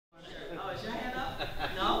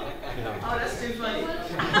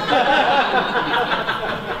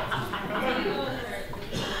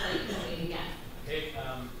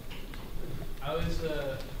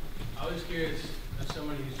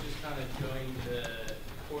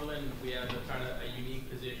Portland, we have a kind of a unique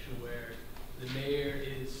position where the mayor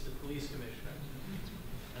is the police commissioner.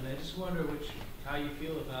 And I just wonder how you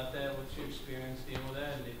feel about that, what's your experience dealing with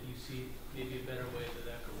that, and if you see maybe a better way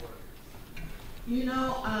that could work. You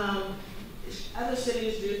know, other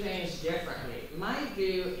cities do things differently. My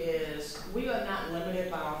view is we are not limited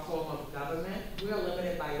by our form of government, we are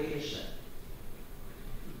limited by leadership.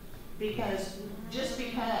 Because just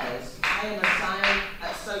because I am assigned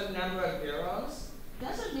a certain number of bureaus,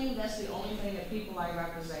 doesn't mean that's the only thing that people I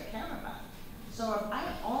represent care about. So if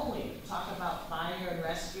I only talk about fire and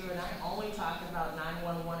rescue, and I only talk about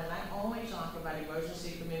 911, and I only talk about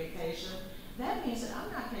emergency communication, that means that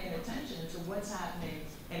I'm not paying attention to what's happening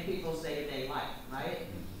in people's day-to-day life, right?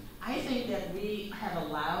 I think that we have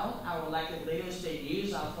allowed our elected leaders to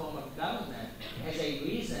use our form of government as a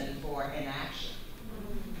reason for inaction,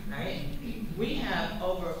 right? We have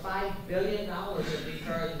over $5 billion of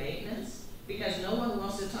deferred maintenance because no one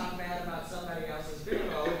wants to talk bad about somebody else's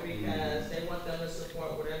bureau because they want them to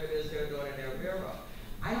support whatever it is they're doing in their bureau.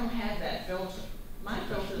 I don't have that filter. My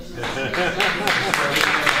filter is want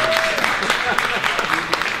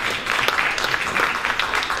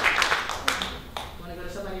to go to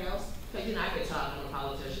somebody else? Because you know I could talk, I'm a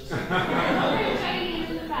politician. So.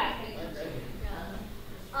 in the back.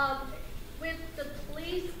 With the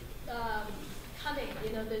police coming,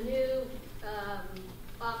 you know, the new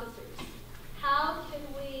officers, how can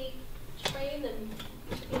we train them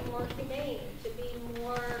to be more humane, to be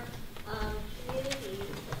more community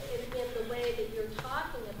in the way that you're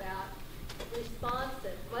talking about,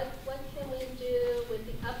 responsive? What can we do with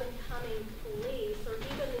the up-and-coming police, or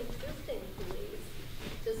even existing police,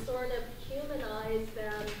 to sort of humanize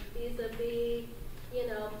them vis-a-vis, you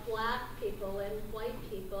know, black people and white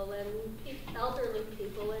people and elderly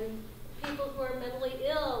people and people who are mentally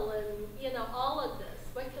ill and, you know, all of this?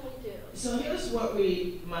 What can we do? So here's what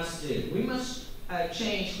we must do. We must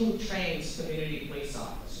change who trains community police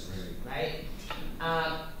officers, right?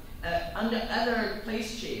 Under other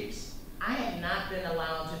police chiefs, I have not been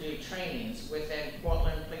allowed to do trainings within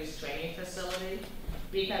Portland Police Training Facility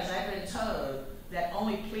because I've been told that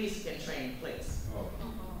only police can train police. Oh.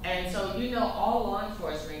 And so, you know, all law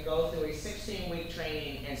enforcement go through a 16-week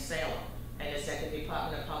training in Salem, and it's at the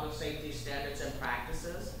Department of Public Safety Standards and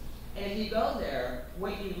Practices. And if you go there,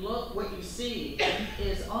 what you see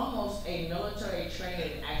is almost a military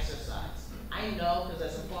training exercise. I know,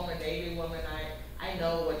 because as a former Navy woman, I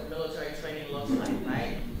know what military training looks like,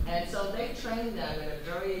 right? And so they train them in a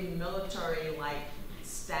very military-like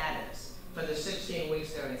status for the 16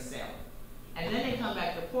 weeks they're in Salem. And then they come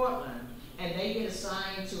back to Portland, and they get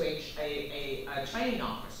assigned to a training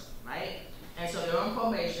officer, right? And so they're on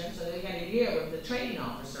probation, so they get a year with the training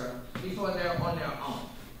officer before they're on their own.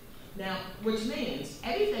 Now, which means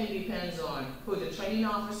everything depends on who the training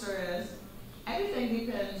officer is, everything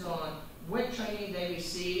depends on what training they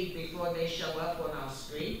receive before they show up on our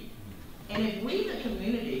street. And if we, the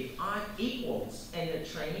community, aren't equals in the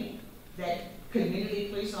training that community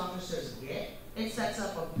police officers get, it sets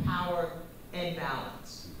up a power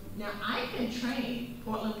imbalance. Now, I can train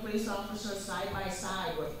Portland police officers side by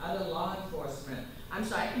side with other law enforcement. I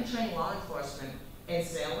can train law enforcement in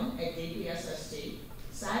Salem at DPSST,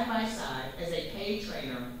 side by side as a paid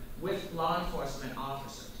trainer with law enforcement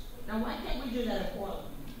officers. Now, why can't we do that in Portland?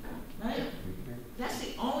 Right? That's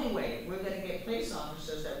the only way we're going to get police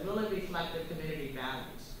officers that really reflect the community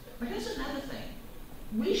values. But here's another thing.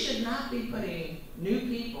 We should not be putting new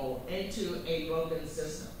people into a broken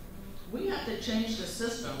system. We have to change the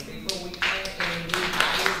system before we plant any new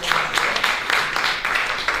values.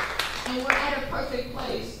 And we're at a perfect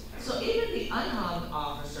place. So even the unarmed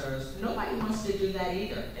officers, nobody wants to do that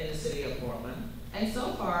either in the city of Portland. And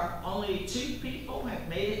so far, only 2 people have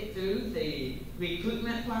made it through the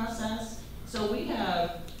recruitment process. So we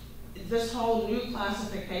have this whole new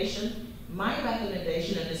classification. My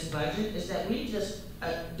recommendation in this budget is that we just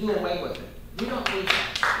do away with it. We don't need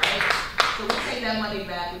that, right? So we take that money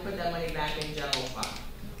back, we put that money back in general fund.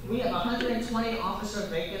 We have 120 officer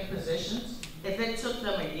vacant positions. If it took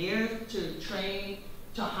them a year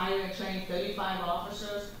to hire and train 35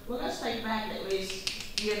 officers, well, let's take back at least,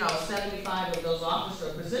 75 of those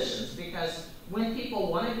officer positions, because when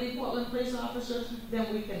people want to be Portland police officers,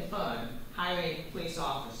 then we can fund hiring police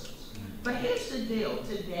officers. But here's the deal.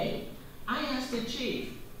 Today, I asked the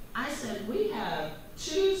chief, I said, we have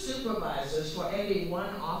 2 supervisors for every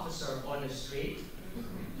 1 officer on the street.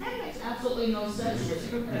 That makes absolutely no sense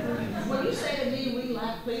to me. When you say to me we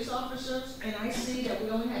lack police officers, and I see that we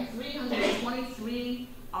only have 323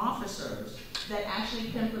 officers that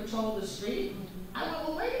actually can patrol the street, I went,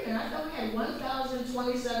 well, wait a minute, I thought we had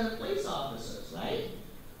 1,027 police officers, right?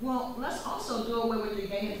 Well, let's also do away with the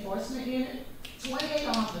gang enforcement unit. 28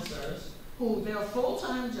 officers who their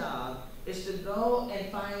full-time job is to go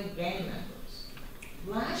and find gang members.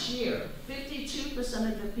 Last year,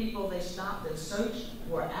 52% of the people they stopped and searched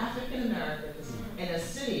were African Americans in a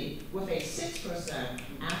city with a 6%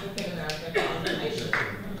 African American population.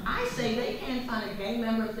 I say they can't find a gang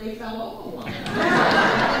member if they fell over one.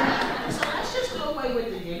 So let's just do away with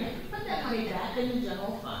the unit, put that money back in the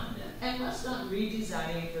general fund, and let's start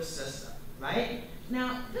redesigning the system, right?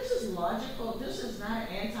 Now, this is logical. This is not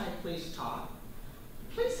anti-police talk.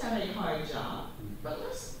 Police have a hard job, but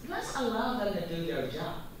let's allow them to do their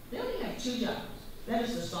job. They only have two jobs. That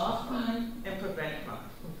is to solve crime and prevent crime.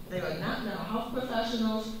 They are not mental health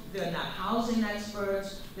professionals. They are not housing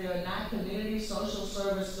experts. They are not community social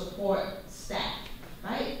service support staff,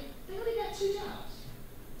 right? They only got two jobs.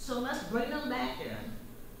 So let's bring them back in.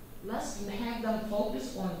 Let's have them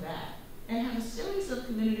focus on that and have a series of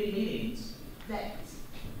community meetings that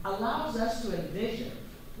allows us to envision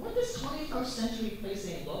what does 21st century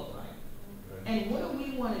policing look like? And what do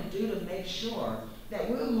we want to do to make sure that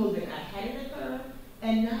we're moving ahead of the curve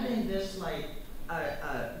and not in this like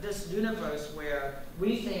this universe where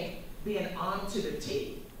we think being armed to the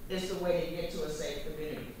teeth is the way to get to a safe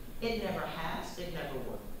community. It never has, it never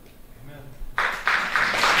will. Amen.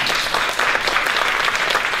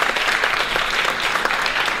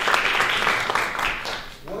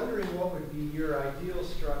 Wondering what would be your ideal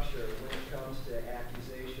structure when it comes to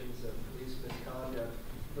accusations of police misconduct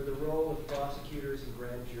for the role of prosecutors and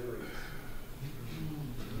grand juries?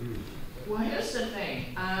 Well, here's the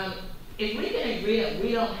thing. If we can agree that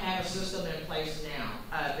we don't have a system in place now,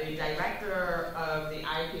 the director of the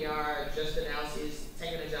IPR just announced he's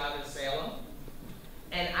taking a job in Salem.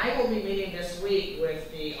 And I will be meeting this week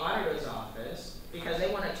with the auditor's office because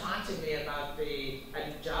they want to talk to me about the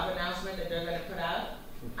job announcement that they're going to put out.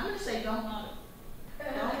 I'm going to say don't bother.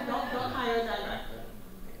 Don't hire a director.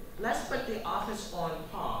 Let's put the office on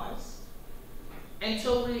pause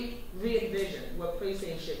until we re-envision what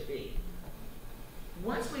policing should be.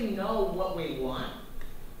 Once we know what we want,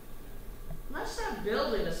 let's start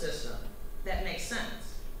building a system that makes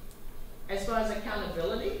sense. As far as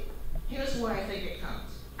accountability, here's where I think it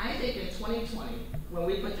comes. I think in 2020, when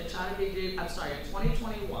we put the Charter Review, in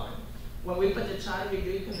 2021, when we put the Charter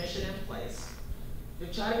Review Commission in place, the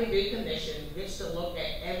Charter Review Commission gets to look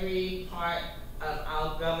at every part of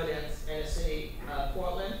our governance in the city of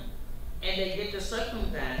Portland, and they get to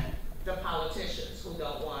circumvent the politicians who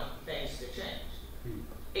don't want things to change.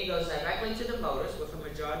 It goes directly to the voters with a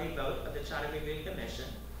majority vote of the Charter Review Commission,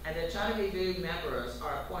 and the Charter Review members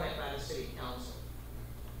are appointed by the City Council.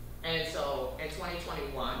 And so in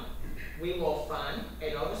 2021, we will fund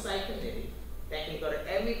an oversight committee that can go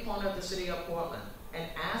to every corner of the city of Portland and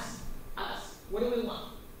ask us, what do we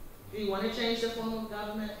want? Do you want to change the form of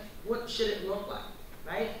government? What should it look like,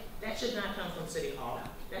 right? That should not come from City Hall.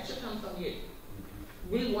 That should come from you.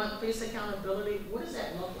 We want police accountability. What does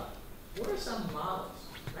that look like? What are some models,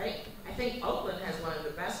 right? I think Oakland has one of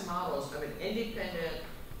the best models of an independent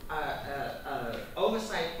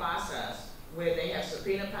oversight process where they have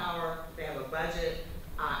subpoena power, they have a budget,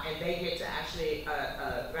 and they get to actually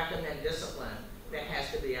recommend discipline that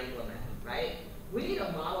has to be implemented, right? We need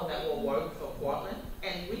a model that will work for Portland,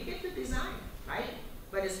 and we get to design it, right?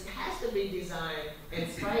 But it has to be designed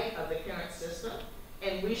in spite of the current system,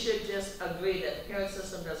 and we should just agree that the current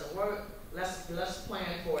system doesn't work. Let's plan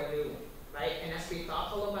for a new one, right? And let's be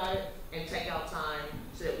thoughtful about it and take our time